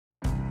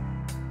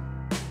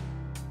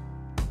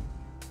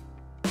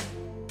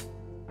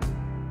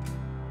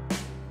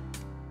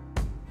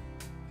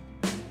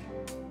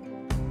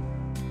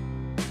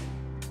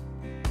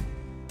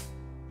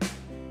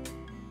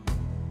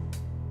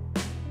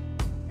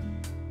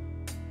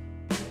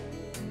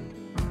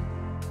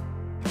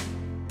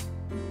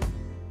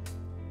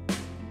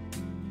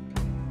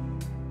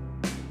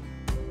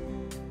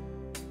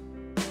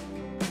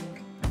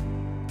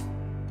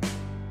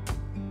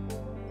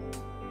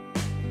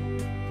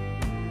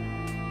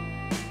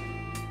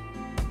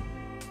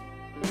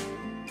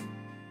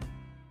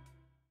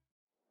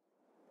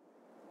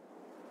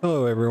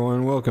Hello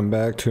everyone, welcome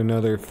back to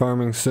another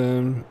Farming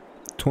Sim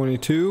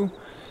 22.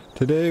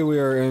 Today we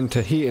are in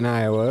Taheton,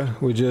 Iowa.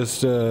 We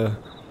just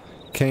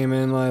came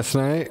in last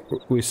night.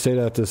 We stayed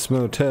at this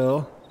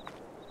motel.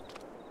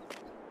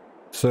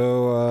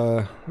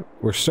 So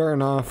we're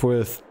starting off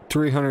with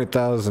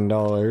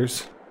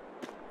 $300,000.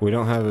 We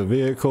don't have a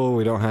vehicle,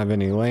 we don't have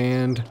any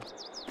land.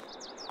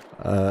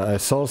 I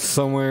saw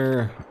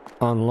somewhere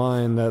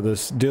online that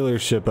this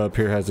dealership up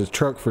here has a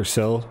truck for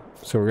sale,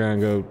 so we're gonna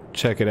go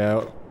check it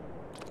out.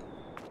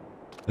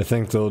 I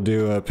think they'll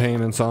do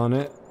payments on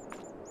it,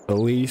 a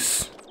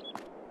lease.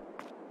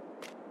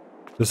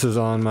 This is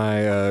on my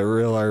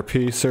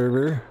ReelRP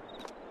server.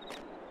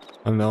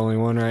 I'm the only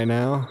one right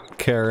now.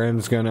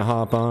 Karen's gonna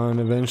hop on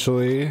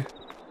eventually.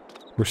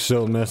 We're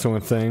still messing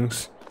with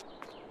things.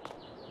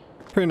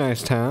 Pretty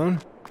nice town.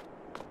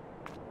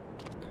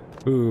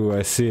 Ooh,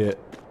 I see it.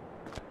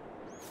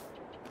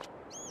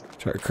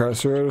 Try to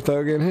cross the road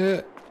without getting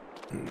hit.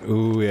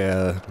 Ooh,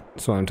 yeah,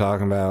 that's what I'm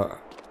talking about.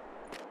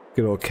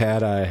 Good old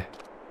cat eye.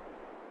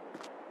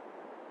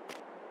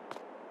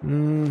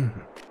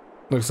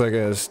 Looks like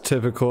it has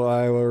typical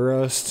Iowa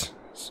rust.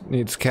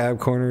 Needs cab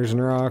corners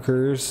and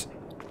rockers.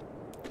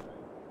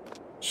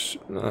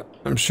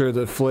 I'm sure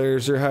the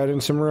flares are hiding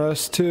some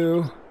rust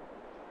too.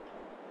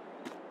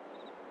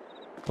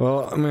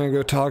 Well, I'm gonna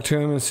go talk to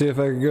him and see if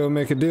I can go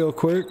make a deal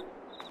quick.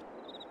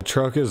 The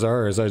truck is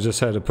ours. I just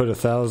had to put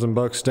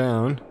 $1,000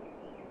 down.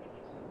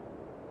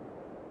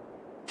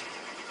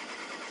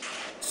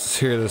 Let's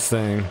hear this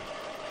thing.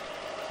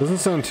 Doesn't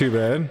sound too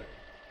bad.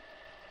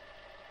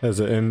 Has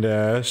an end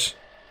dash.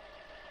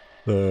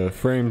 The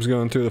frame's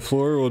going through the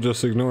floor, we'll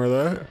just ignore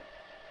that.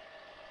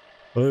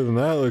 Other than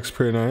that, it looks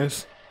pretty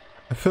nice.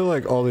 I feel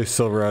like all these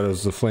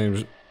Silverados, the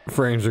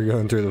frames are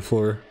going through the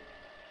floor.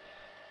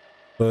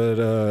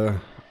 But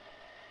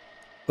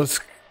let's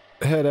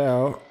head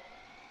out.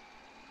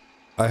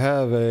 I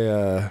have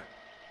a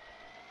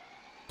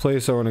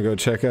place I want to go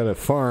check out. A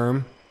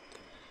farm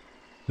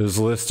is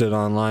listed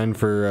online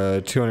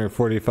for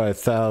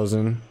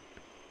 $245,000.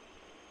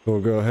 We'll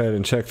go ahead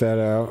and check that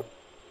out.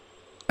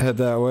 Head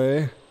that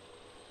way.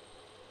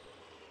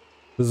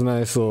 This is a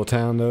nice little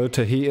town though,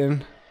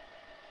 Taheton.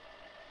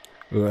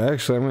 Ooh,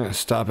 actually I'm gonna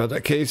stop at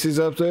that Casey's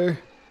up there.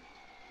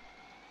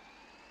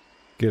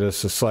 Get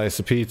us a slice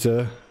of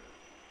pizza.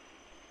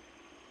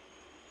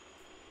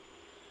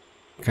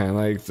 Kinda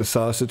like the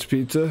sausage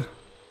pizza.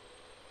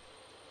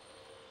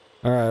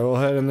 Alright, we'll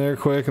head in there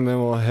quick and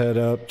then we'll head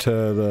up to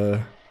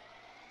the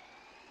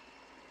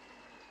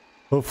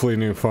hopefully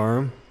new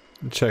farm.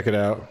 Check it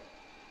out.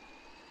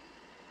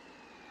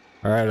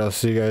 Alright, I'll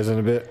see you guys in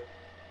a bit.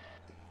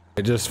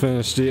 I just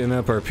finished eating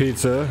up our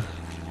pizza.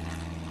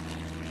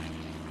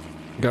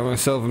 Got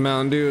myself a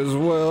Mountain Dew as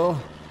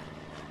well.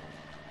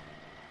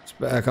 Let's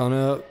back on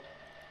up.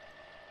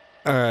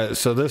 Alright,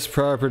 so this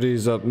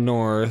property's up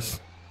north.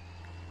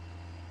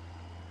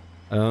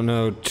 I don't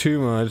know too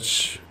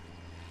much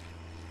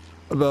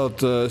about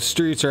the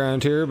streets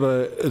around here,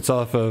 but it's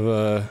off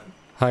of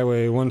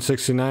Highway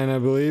 169, I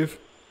believe.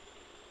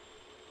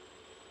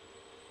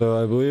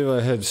 So I believe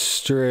I head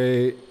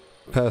straight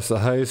past the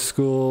high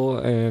school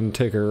and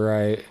take a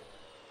right.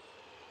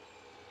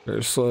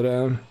 Better slow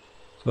down.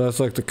 So that's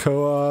like the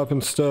co-op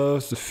and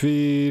stuff, the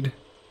feed.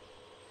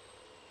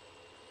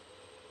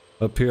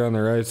 Up here on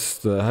the right's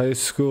the high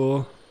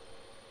school.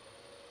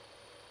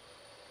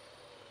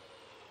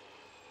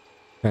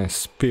 Kind of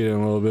speeding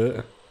a little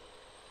bit.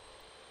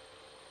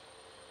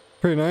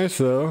 Pretty nice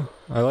though.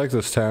 I like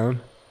this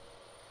town.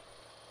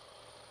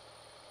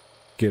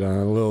 Get on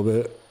a little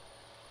bit.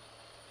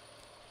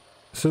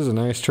 This is a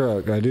nice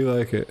truck. I do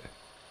like it.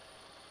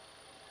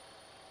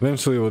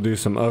 Eventually we'll do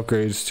some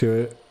upgrades to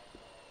it.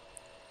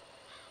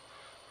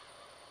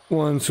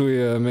 Once we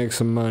make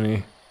some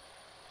money.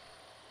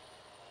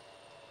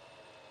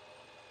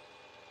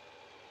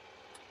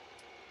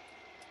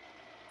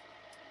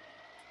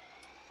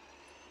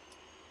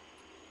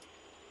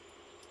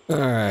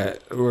 Alright,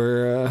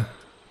 we're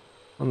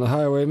on the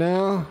highway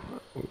now.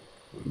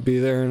 Be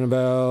there in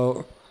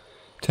about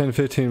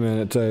 10-15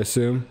 minutes, I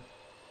assume.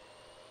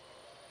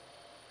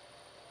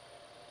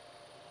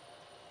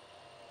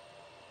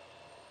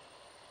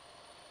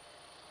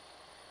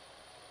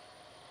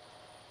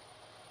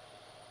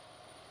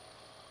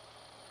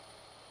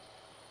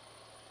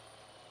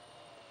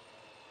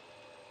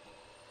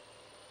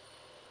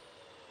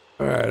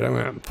 Alright, I'm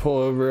gonna pull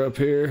over up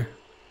here.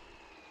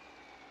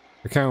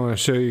 I kinda wanna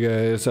show you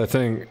guys. I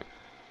think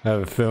I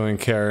have a feeling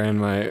Karen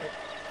might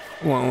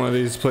want one of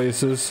these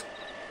places.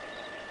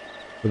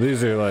 But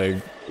these are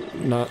like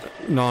not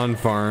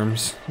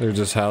non-farms. They're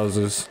just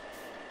houses.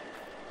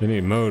 They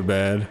need mowed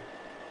bad.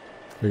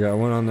 We got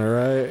one on the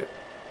right,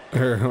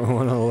 or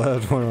one on the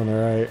left, one on the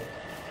right.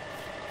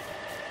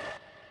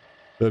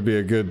 That'd be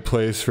a good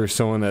place for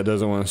someone that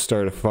doesn't want to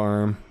start a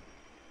farm.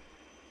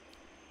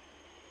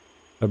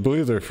 I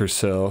believe they're for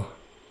sale.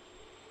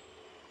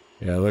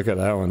 Yeah, look at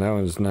that one. That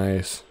one's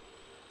nice.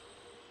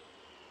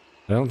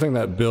 I don't think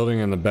that building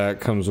in the back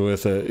comes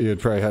with it. You'd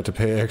probably have to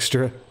pay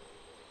extra.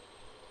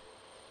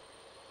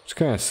 which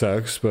kind of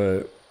sucks,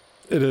 but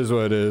it is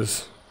what it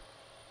is.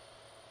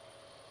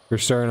 We're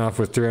starting off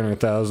with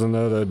 300,000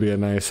 though. That'd be a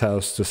nice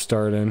house to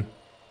start in.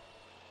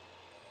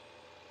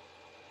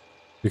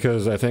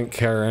 Because I think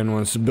Karen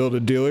wants to build a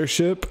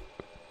dealership.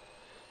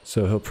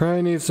 So he'll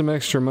probably need some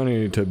extra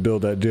money to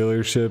build that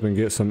dealership and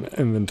get some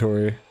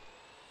inventory.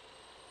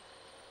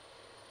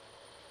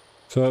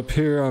 So up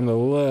here on the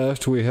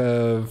left we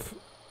have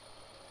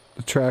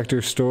the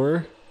tractor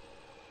store.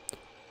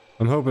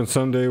 I'm hoping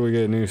someday we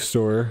get a new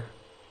store.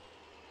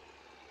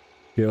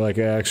 Get like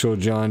an actual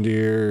John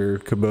Deere or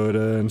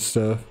Kubota and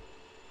stuff.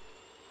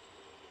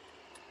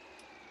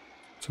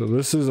 So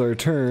this is our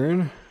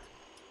turn.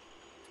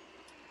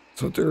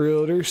 That's what the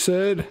realtor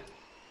said.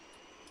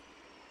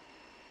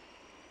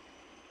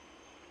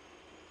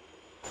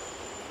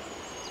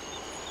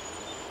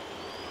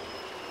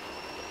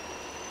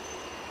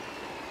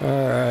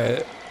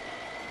 Alright.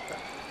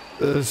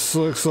 This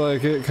looks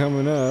like it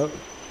coming up.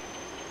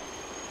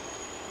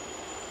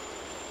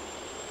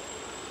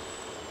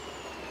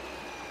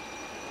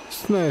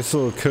 It's a nice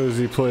little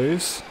cozy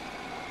place.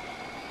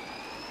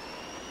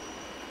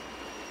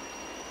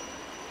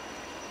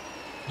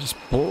 Just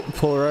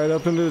pull right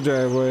up into the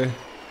driveway.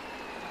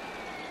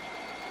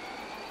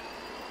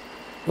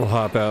 We'll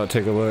hop out,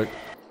 take a look.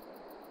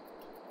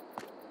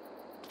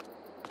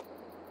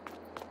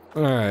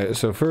 Alright,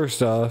 so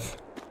first off,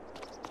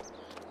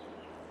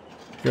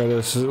 got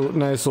this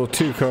nice little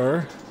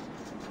 2-car.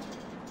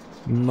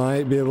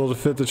 Might be able to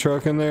fit the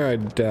truck in there, I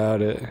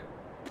doubt it.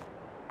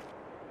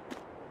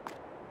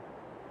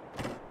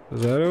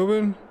 Is that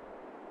open?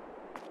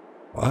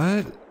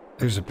 What?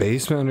 There's a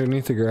basement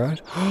underneath the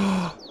garage?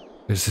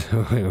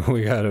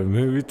 We got a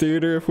movie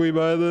theater if we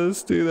buy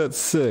this? Dude, that's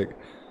sick.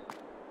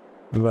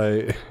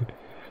 Invite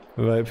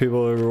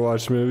people over to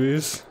watch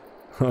movies?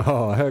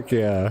 Oh, heck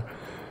yeah.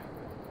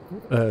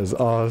 That is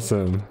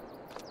awesome.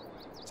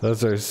 So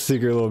that's our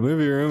secret little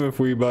movie room if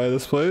we buy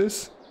this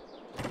place.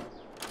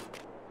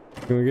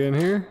 Can we get in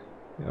here?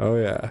 Oh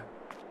yeah.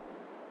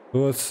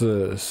 What's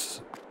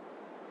this?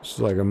 It's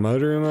like a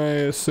mudroom,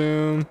 I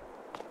assume.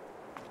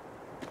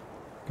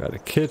 Got a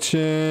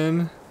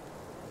kitchen.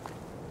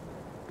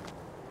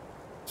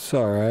 It's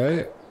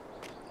alright.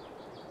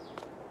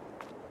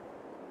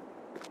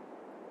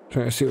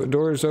 Trying to see what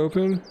doors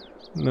open.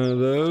 None of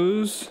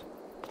those.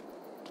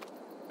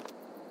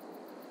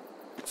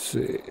 Let's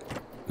see.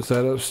 Is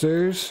that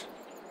upstairs?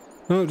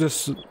 No,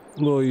 just a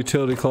little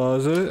utility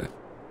closet.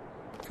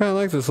 Kinda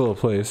like this little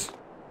place.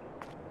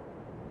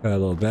 Got a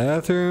little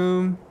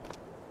bathroom.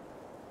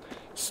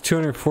 It's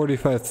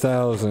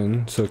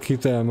 245,000, so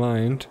keep that in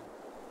mind.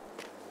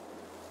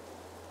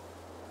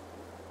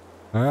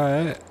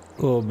 Alright,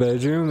 little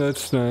bedroom,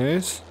 that's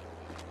nice.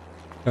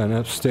 Got an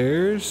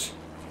upstairs.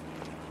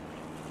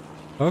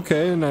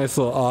 Okay, a nice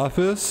little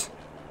office.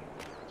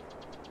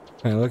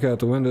 Alright, look out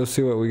the window,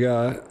 see what we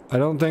got. I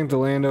don't think the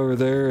land over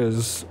there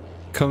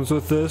comes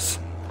with this.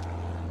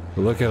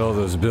 But look at all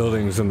those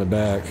buildings in the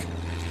back.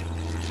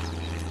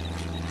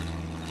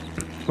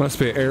 Must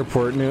be an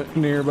airport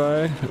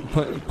nearby.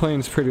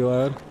 Plane's pretty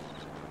loud.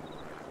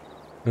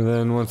 And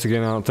then once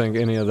again, I don't think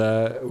any of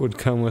that would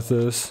come with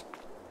this.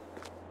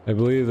 I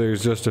believe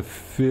there's just a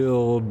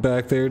field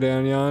back there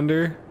down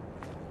yonder.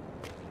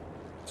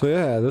 So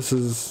yeah, this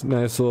is a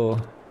nice little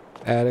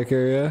attic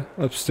area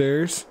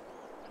upstairs.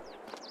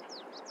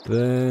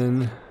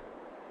 Then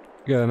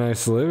got a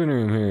nice living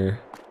room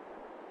here.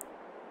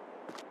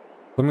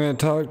 I'm gonna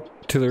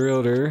talk to the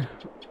realtor.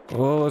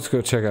 Well, let's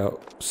go check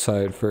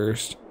outside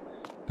first.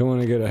 Don't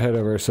want to get ahead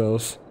of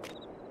ourselves.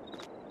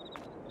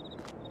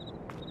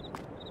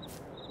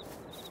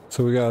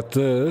 So we got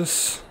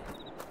this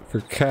for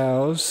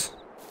cows.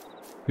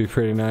 Be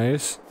pretty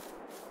nice.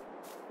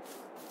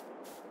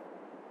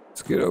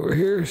 Let's get over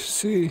here,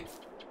 see.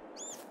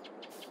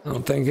 I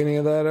don't think any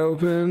of that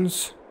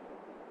opens.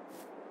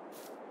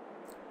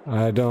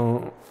 I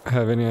don't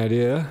have any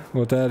idea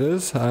what that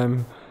is.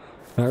 I'm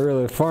not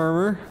really a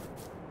farmer.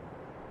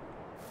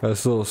 Got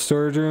this little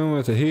storage room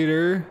with a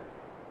heater.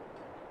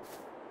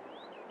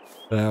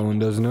 That one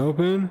doesn't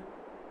open.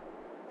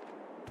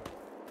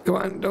 Come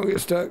on, don't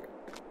get stuck.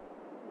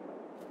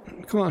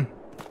 Come on.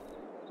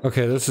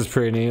 Okay, this is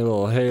pretty neat. A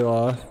little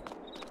hayloft.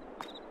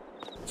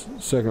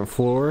 Second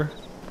floor.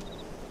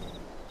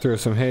 Throw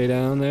some hay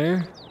down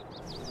there.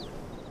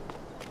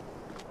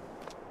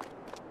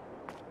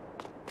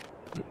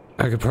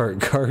 I could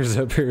park cars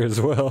up here as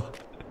well.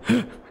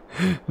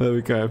 That'd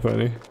be kind of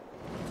funny.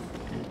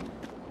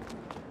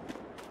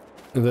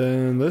 And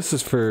then this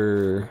is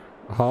for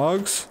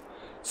hogs.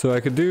 So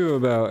I could do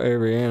about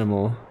every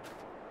animal,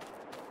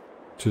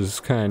 which is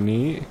kind of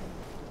neat.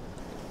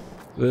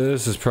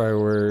 This is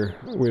probably where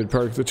we'd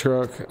park the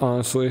truck,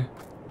 honestly.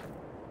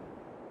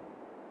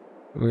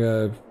 We got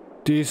a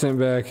decent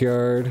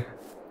backyard.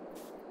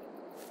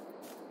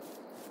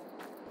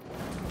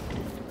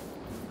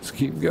 Let's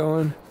keep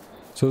going.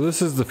 So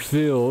this is the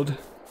field.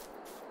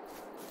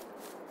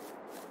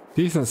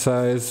 Decent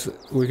size.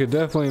 We could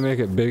definitely make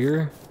it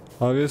bigger,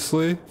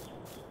 obviously.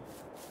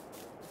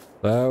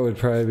 That would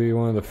probably be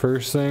one of the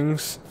first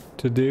things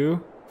to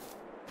do.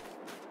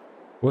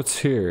 What's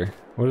here?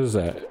 What is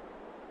that?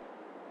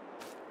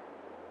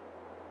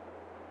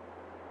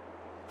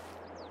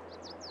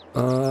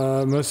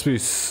 Must be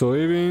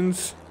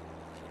soybeans.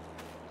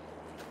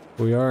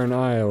 We are in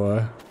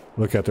Iowa.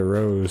 Look at the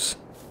rows.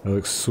 That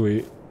looks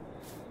sweet.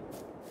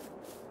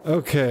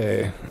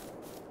 Okay.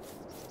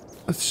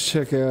 Let's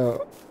check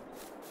out.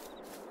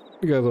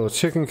 We got a little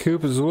chicken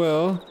coop as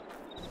well.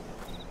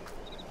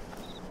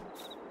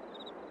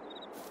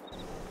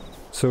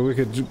 So we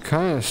could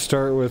kind of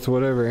start with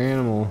whatever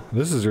animal.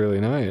 This is really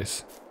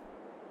nice.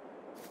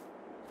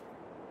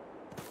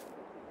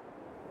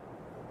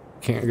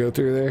 Can't go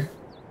through there.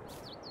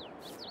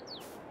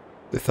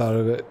 They thought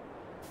of it.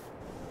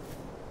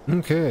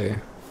 Okay.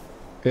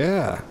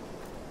 Yeah.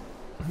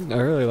 I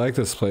really like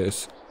this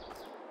place.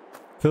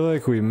 Feel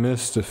like we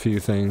missed a few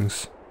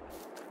things.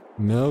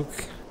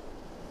 Milk.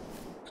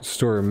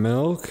 Store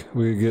milk.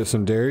 We could get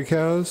some dairy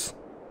cows.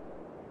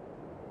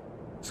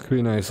 This could be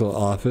a nice little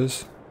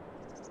office.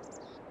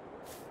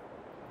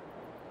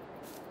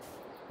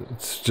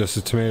 It's just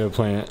a tomato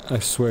plant, I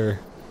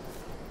swear.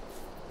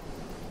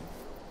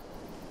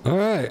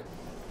 Alright.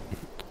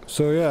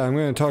 So yeah, I'm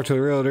gonna talk to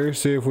the realtor,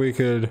 see if we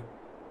could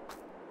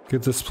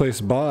get this place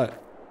bought.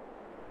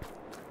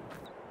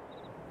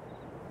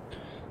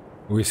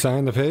 We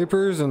signed the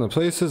papers and the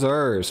place is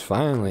ours,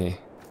 finally.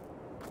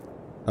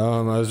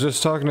 I was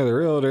just talking to the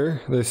realtor.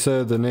 They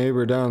said the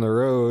neighbor down the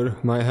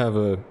road might have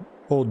a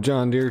old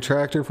John Deere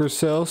tractor for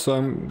sale, so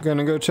I'm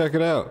gonna go check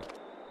it out.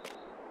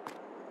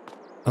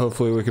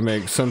 Hopefully we can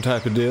make some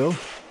type of deal.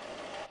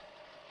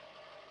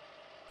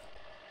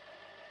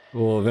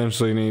 We'll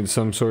eventually need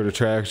some sort of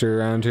tractor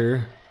around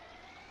here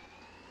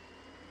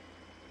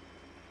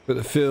for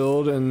the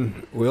field,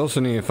 and we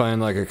also need to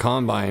find like a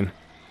combine.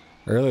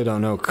 I really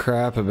don't know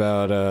crap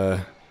about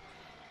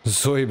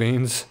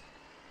soybeans,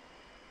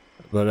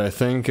 but I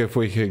think if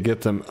we could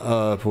get them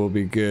up, we'll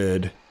be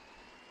good.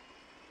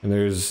 And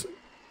there's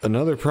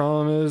another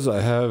problem is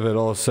I have it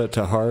all set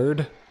to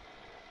hard,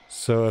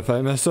 so if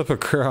I mess up a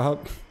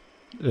crop,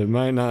 it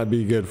might not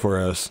be good for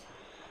us.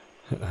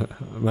 It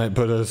might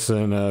put us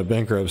in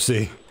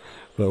bankruptcy,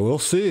 but we'll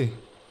see.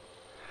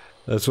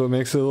 That's what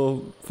makes it a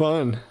little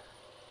fun.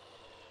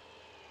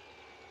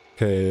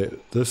 Okay,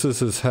 this is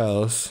his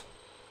house.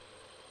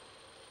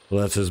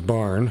 Well, that's his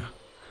barn.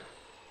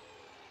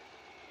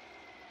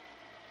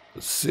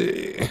 Let's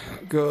see.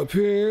 Go up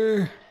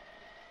here.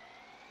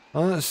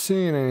 I'm not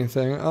seeing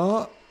anything.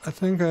 Oh, I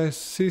think I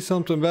see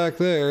something back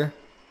there.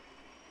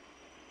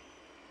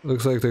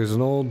 Looks like there's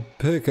an old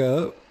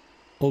pickup.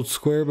 Old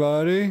square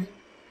body.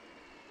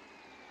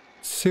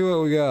 Let's see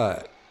what we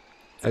got.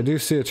 I do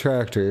see a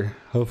tractor.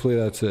 Hopefully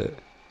that's it.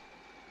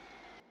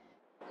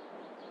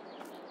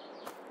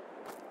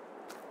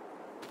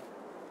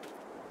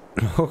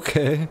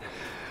 Okay.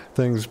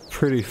 Thing's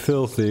pretty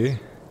filthy.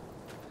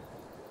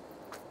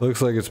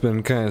 Looks like it's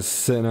been kind of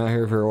sitting out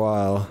here for a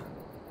while.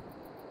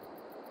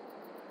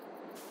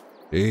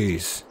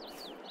 Jeez.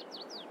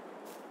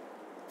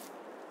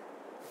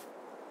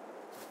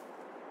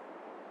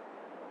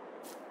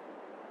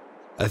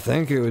 I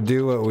think it would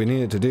do what we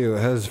need it to do.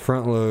 It has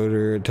front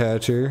loader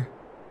attacher.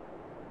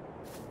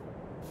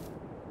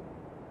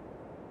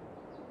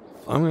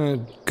 I'm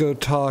gonna go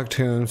talk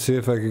to him, see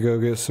if I could go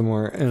get some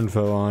more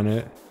info on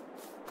it.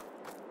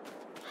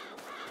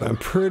 I'm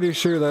pretty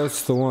sure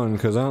that's the one,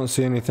 because I don't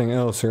see anything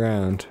else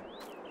around.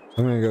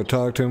 I'm gonna go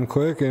talk to him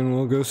quick and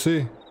we'll go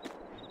see.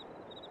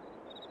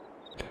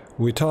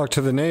 We talked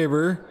to the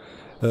neighbor.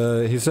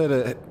 He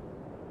said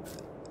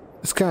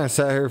it's kind of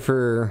sat here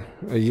for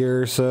a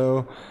year or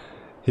so.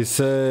 He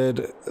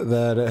said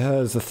that it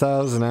has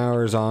 1,000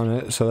 hours on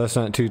it, so that's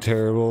not too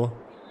terrible.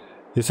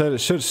 He said it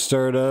should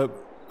start up.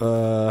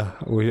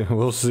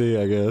 We'll see,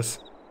 I guess.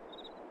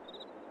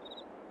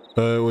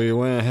 But we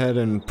went ahead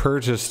and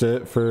purchased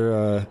it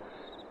for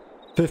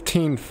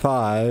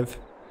 $15,500,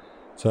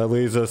 so that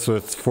leaves us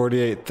with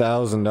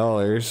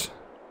 $48,000.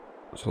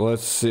 So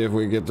let's see if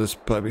we get this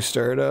puppy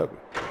started up.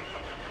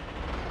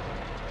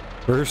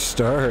 First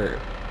start.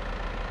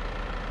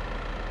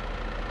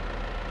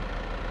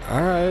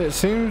 Alright, it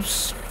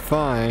seems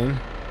fine.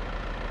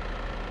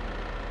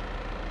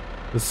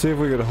 Let's see if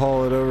we could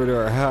haul it over to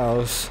our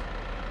house.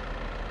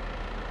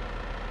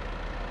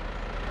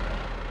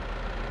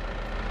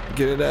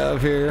 Get it out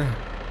of here.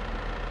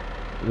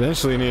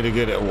 Eventually need to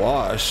get it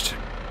washed.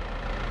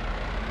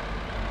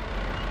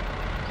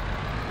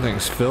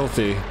 Thing's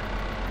filthy.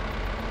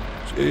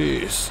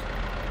 Jeez.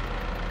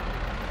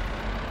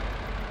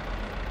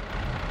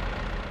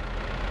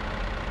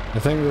 I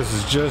think this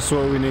is just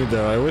what we need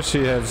though. I wish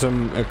he had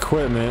some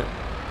equipment.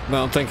 I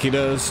don't think he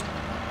does.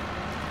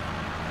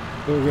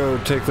 We'll go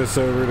take this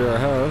over to our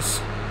house.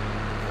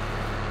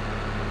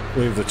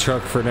 Leave the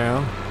truck for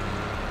now.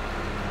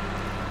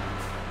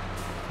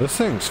 This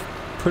thing's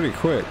pretty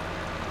quick.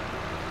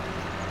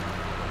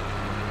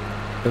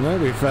 It might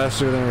be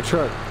faster than a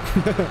truck.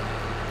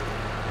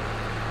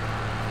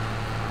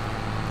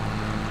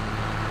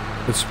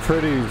 It's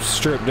pretty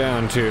stripped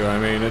down too. I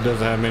mean, it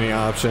doesn't have many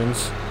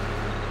options.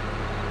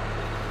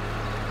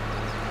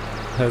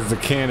 Has the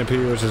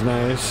canopy, which is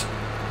nice.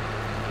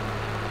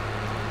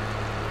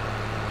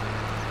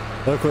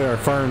 Luckily our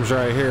farm's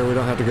right here. We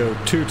don't have to go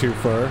too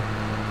far.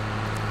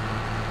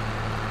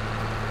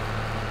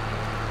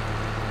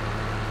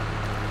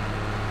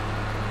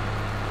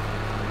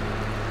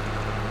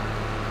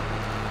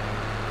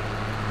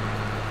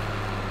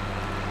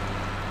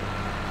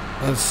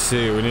 Let's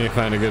see, we need to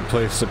find a good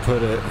place to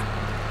put it.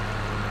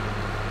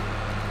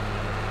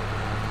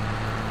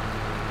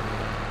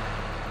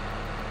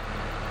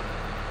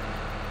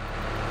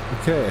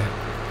 Okay.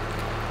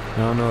 I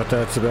don't know what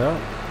that's about.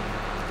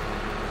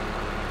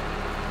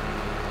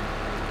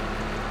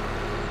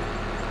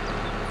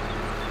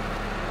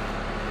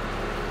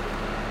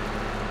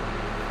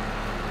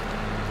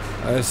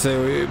 I say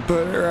we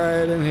put it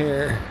right in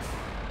here.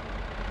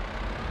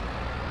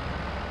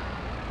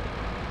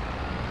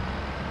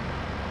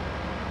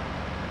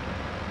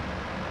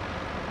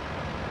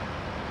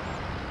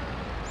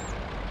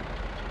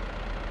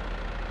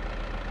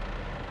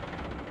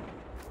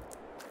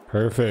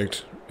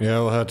 Perfect. Yeah,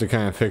 we'll have to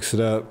kind of fix it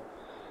up.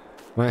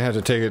 Might have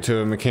to take it to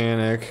a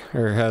mechanic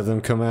or have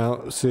them come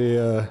out, see,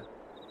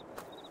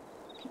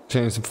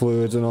 change some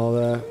fluids and all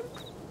that.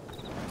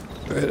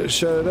 Ready to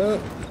shut it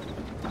up.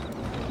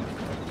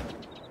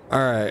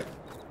 Alright.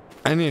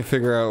 I need to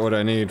figure out what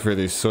I need for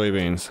these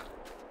soybeans.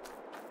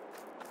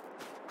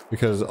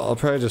 Because I'll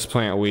probably just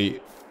plant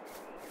wheat.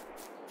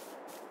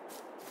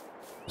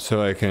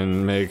 So I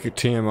can make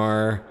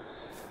TMR.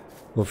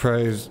 We'll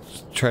probably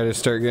try to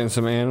start getting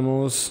some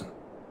animals.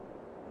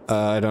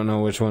 I don't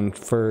know which one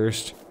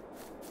first.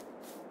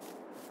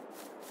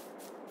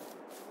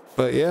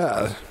 But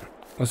yeah,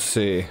 let's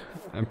see.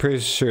 I'm pretty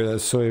sure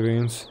that's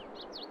soybeans.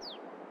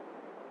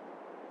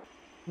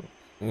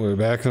 We're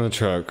back in the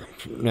truck.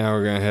 Now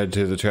we're gonna head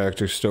to the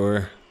tractor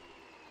store.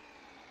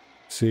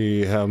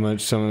 See how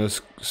much some of this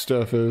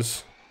stuff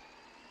is.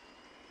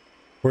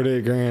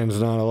 48 grand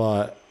is not a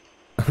lot.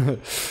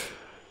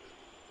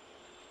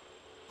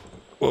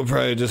 We'll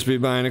probably just be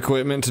buying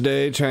equipment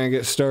today, trying to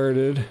get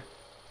started.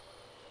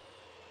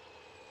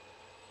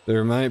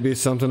 There might be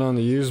something on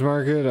the used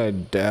market. I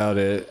doubt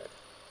it.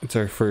 It's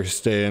our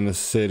first day in the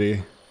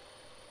city.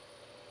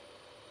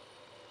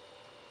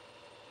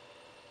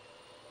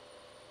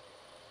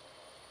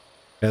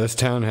 Yeah, this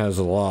town has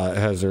a lot. It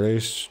has a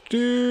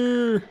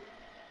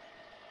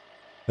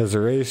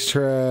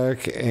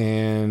racetrack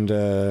and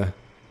a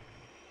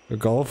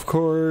golf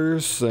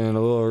course and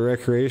a little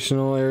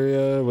recreational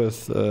area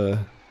with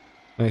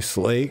nice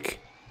lake.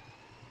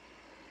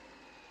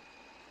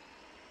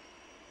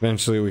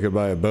 Eventually we could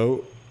buy a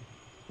boat.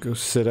 Go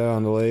sit out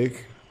on the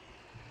lake.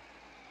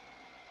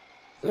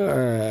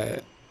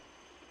 Alright.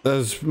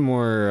 That's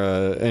more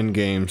end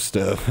game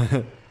stuff.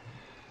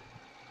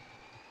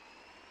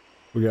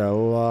 We got a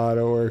lot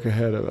of work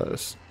ahead of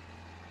us.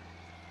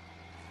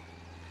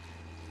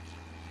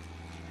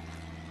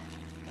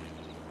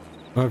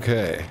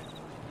 Okay.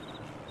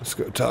 Let's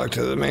go talk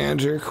to the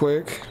manager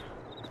quick.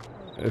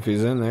 If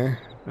he's in there.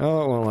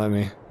 Oh, it won't let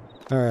me.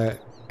 Alright.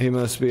 He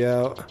must be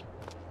out.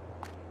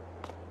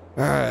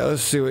 Alright,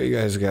 let's see what you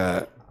guys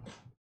got.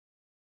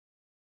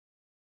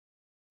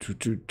 So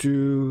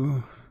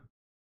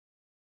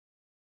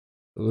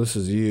this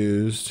is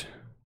used.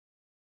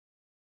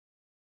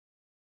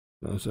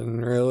 Nothing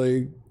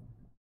really.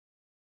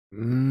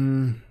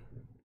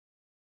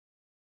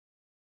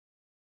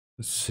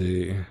 Let's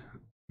see.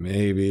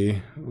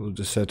 Maybe. We'll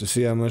just have to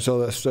see how much all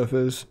that stuff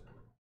is.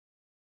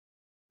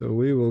 So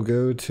we will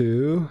go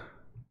to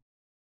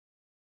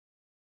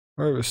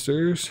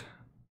harvesters.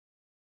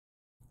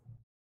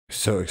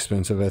 So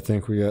expensive. I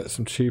think we got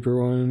some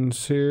cheaper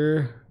ones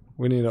here.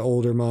 We need an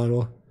older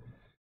model.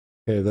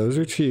 Okay, those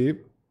are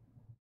cheap.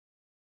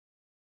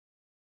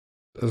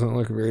 Doesn't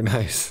look very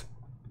nice.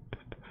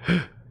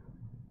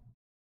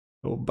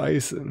 Old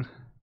bison.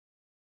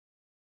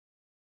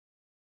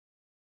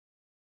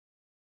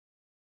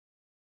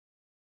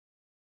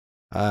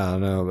 I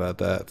don't know about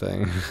that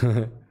thing.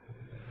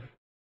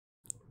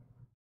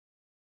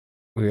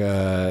 We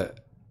got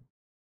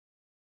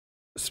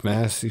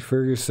Smassy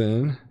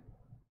Ferguson.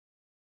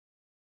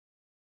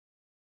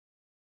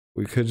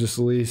 We could just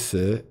lease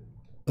it.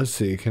 Let's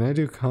see, can I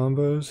do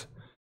combos?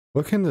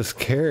 What can this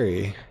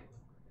carry?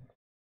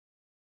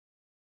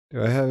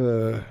 Do I have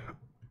a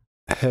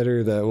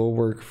header that will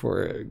work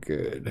for it?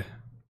 Good.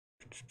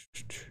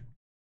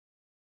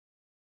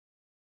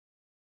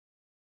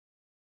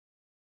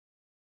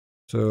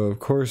 So of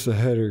course the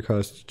header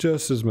costs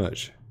just as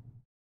much.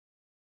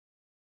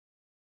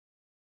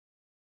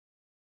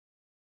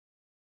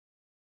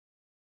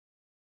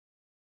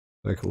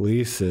 Like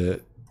lease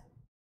it.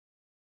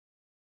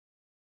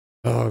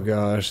 Oh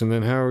gosh, and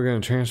then how are we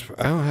going to transfer?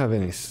 I don't have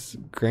any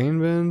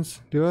grain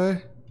bins, do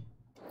I?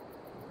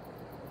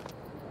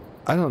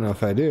 I don't know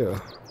if I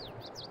do.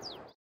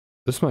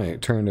 This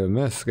might turn to a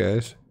mess,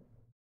 guys.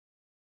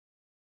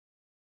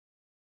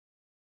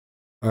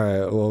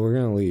 Alright, well, we're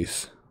going to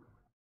lease.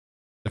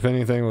 If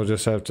anything, we'll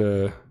just have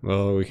to...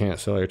 Well, we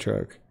can't sell our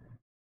truck.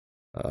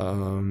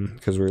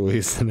 Because we're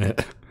leasing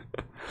it.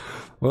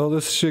 Well,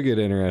 this should get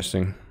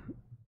interesting.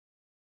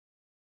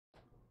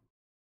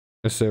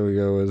 I say we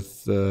go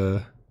with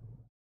the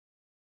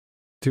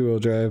 2-wheel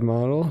drive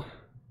model.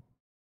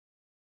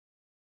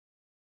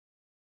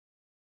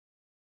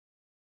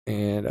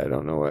 And I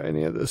don't know what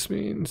any of this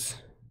means.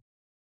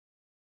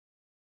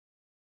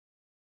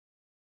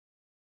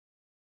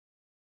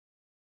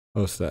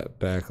 What's that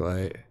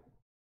backlight?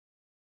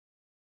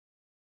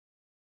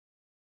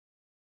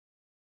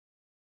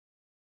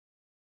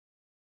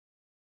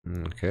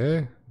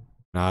 Okay.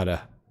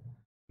 Nada.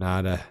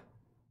 Nada.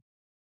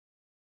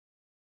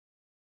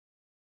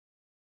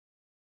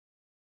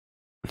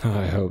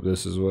 I hope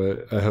this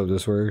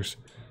works.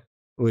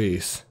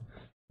 Lease.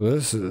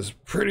 This is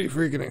pretty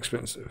freaking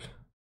expensive.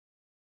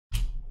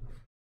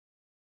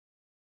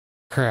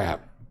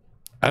 Crap.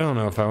 I don't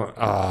know if I want.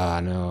 Ah,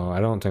 no. I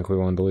don't think we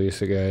want to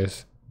lease it,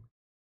 guys.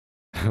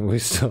 We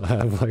still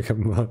have like a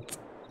month.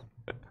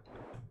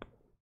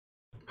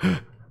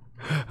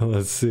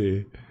 Let's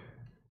see.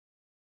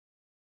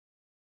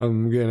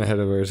 I'm getting ahead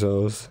of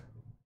ourselves.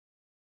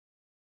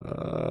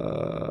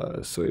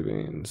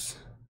 Soybeans.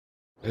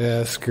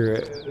 Yeah, screw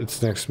it.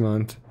 It's next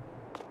month.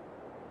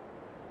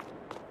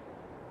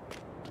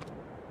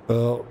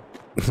 Well,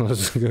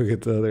 let's go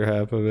get the other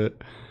half of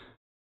it.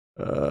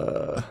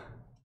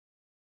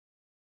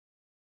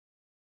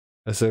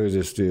 I say we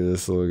just do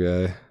this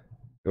little guy.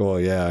 Well,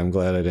 yeah, I'm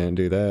glad I didn't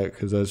do that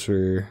because that's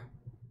for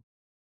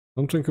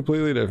something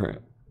completely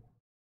different.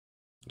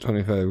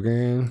 25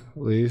 grand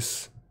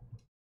lease.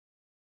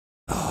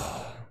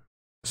 Oh,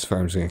 this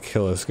farm's gonna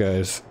kill us,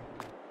 guys.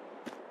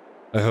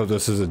 I hope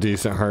this is a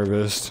decent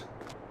harvest.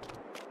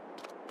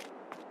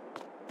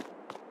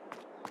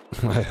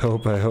 I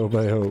hope.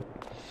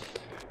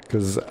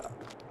 Because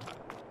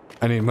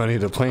I need money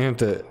to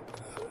plant it.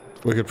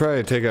 We could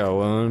probably take out a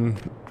loan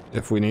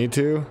if we need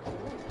to.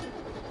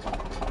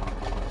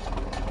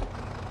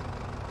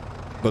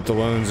 But the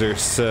loans are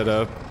set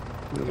up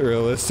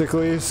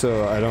realistically,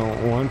 so I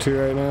don't want to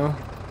right now.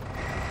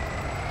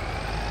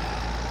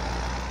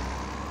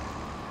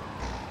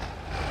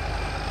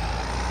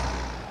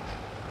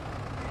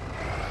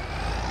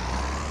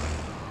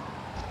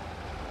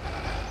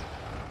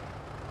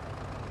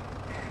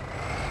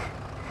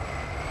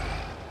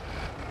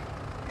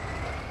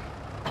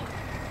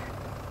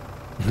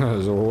 That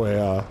was way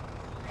off.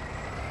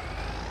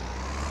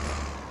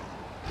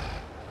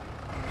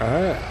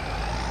 Alright.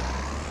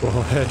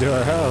 We'll head to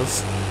our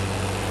house.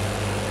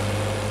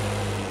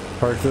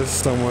 Park this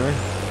somewhere.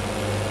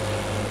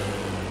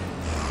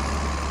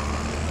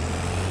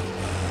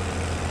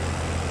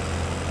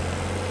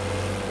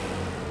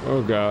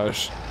 Oh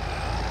gosh.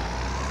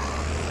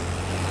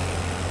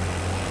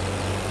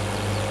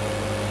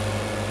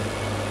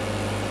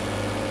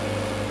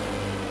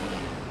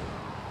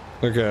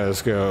 Okay,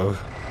 let's go.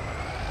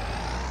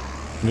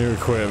 New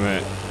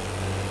equipment.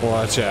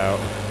 Watch out.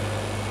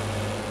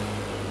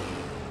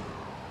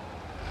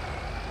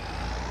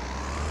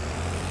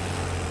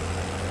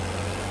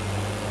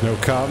 No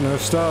cop, no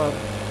stop.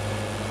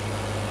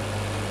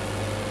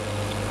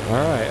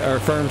 Alright,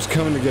 our farm's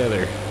coming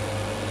together.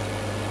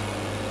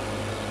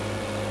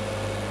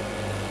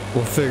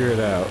 We'll figure it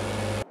out.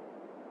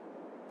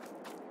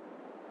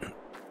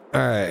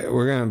 Alright,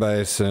 we're gonna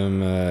buy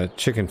some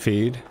chicken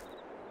feed.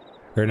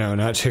 Or no,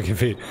 not chicken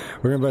feed.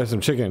 We're gonna buy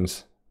some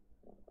chickens.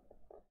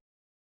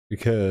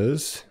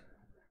 Because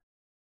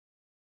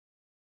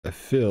I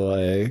feel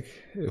like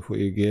if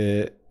we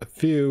get a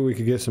few, we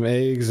could get some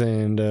eggs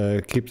and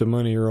keep the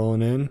money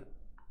rolling in.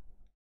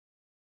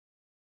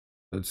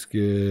 Let's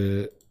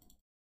get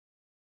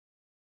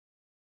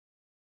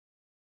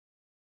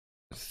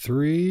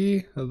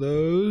 3 of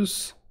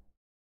those.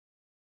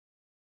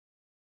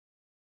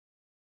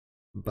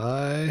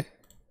 Buy.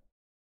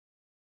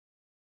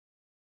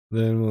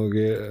 Then we'll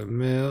get a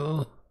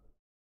male.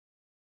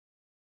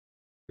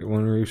 Get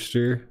 1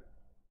 rooster.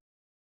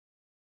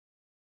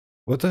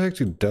 What the heck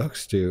do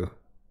ducks do?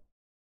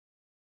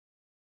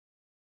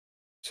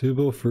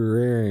 Suitable for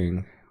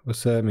rearing.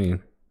 What's that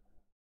mean?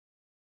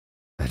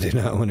 I do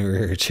not want to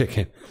rear a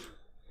chicken.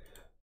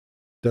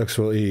 Ducks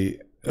will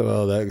eat.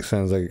 Well, that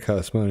sounds like it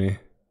costs money.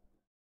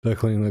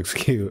 Duckling looks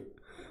cute.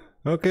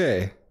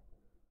 Okay.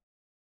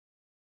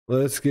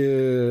 Let's get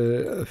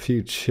a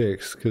few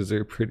chicks because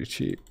they're pretty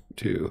cheap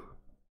too.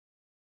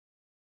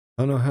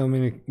 I don't know how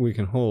many we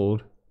can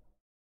hold.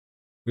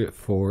 We get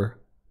 4.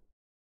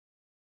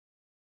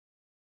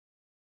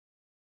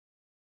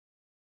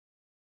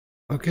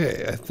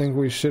 Okay, I think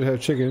we should have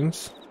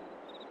chickens.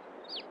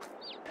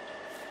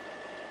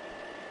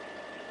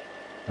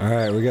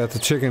 Alright, we got the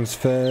chickens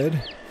fed.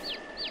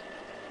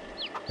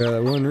 Got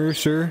that 1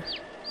 rooster.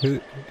 He's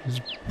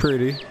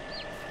pretty.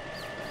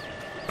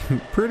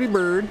 Pretty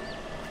bird.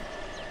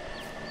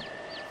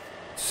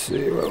 Let's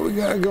see what we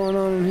got going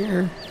on in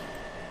here.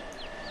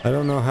 I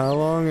don't know how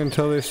long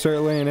until they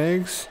start laying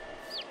eggs.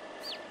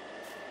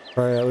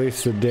 Probably at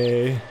least a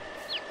day.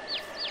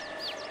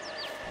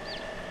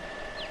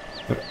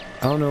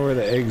 I don't know where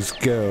the eggs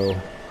go.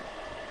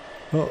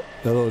 Oh,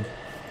 that little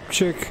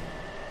chick.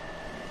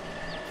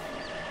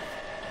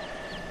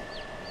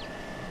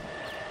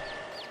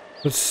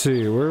 Let's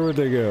see, where would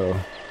they go?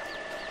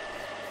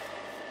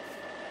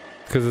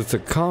 because it's a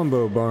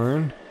combo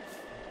barn.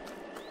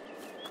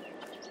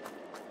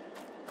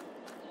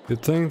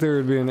 You'd think there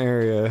would be an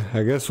area.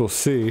 I guess we'll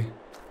see.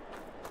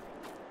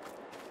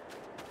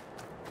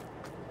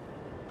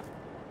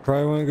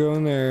 Probably won't go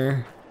in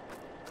there.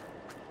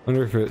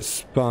 Wonder if it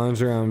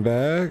spawns around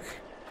back.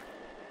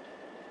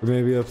 Or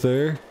maybe up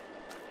there.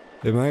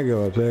 It might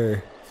go up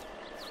there.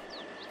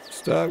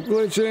 Stop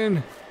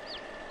glitching!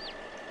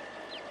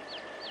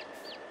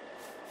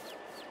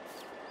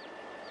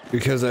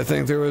 Because I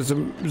think there was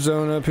a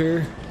zone up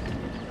here.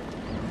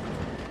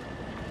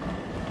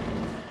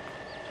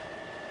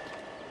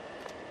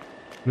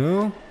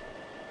 No?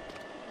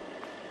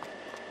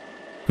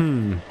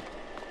 I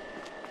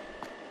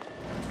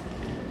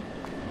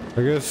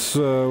guess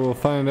we'll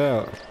find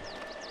out.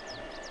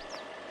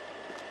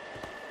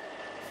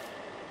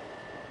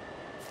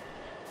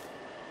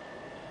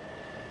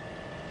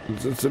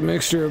 It's a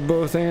mixture of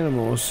both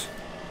animals.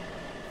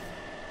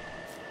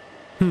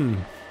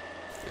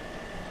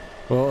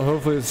 Well,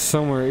 hopefully it's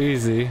somewhere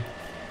easy.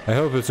 I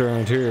hope it's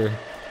around here.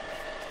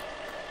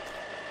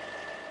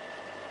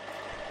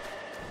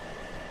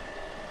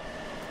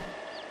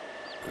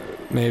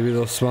 Maybe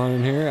they'll spawn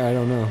in here? I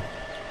don't know.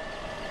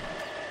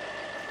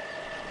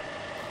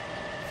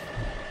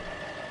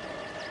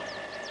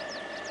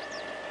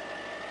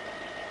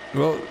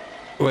 Well,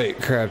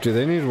 wait, crap, do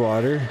they need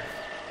water?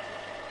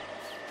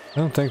 I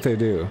don't think they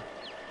do.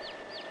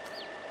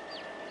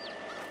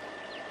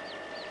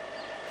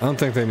 I don't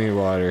think they need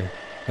water.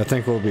 I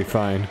think we'll be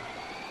fine.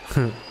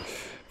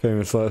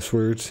 Famous last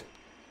words.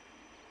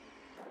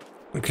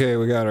 Okay,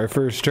 we got our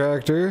first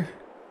tractor.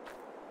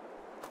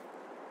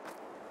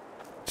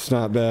 It's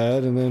not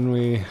bad, and then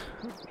we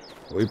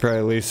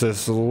probably leased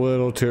this a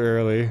little too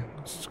early.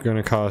 It's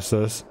gonna cost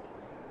us.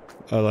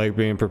 I like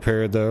being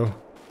prepared though.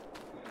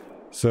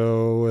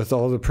 So with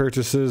all the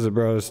purchases, it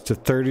brought us to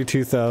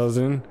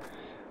 32,000.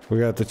 We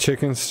got the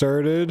chicken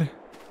started.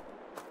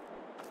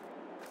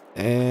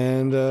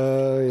 And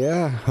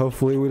yeah,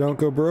 hopefully we don't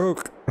go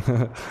broke.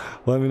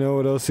 Let me know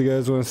what else you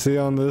guys want to see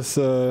on this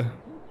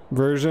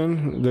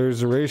version.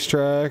 There's a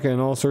racetrack and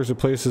all sorts of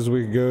places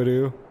we could go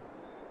to.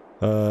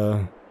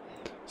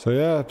 So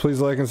yeah,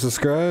 please like and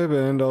subscribe,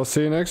 and I'll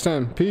see you next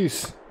time.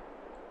 Peace.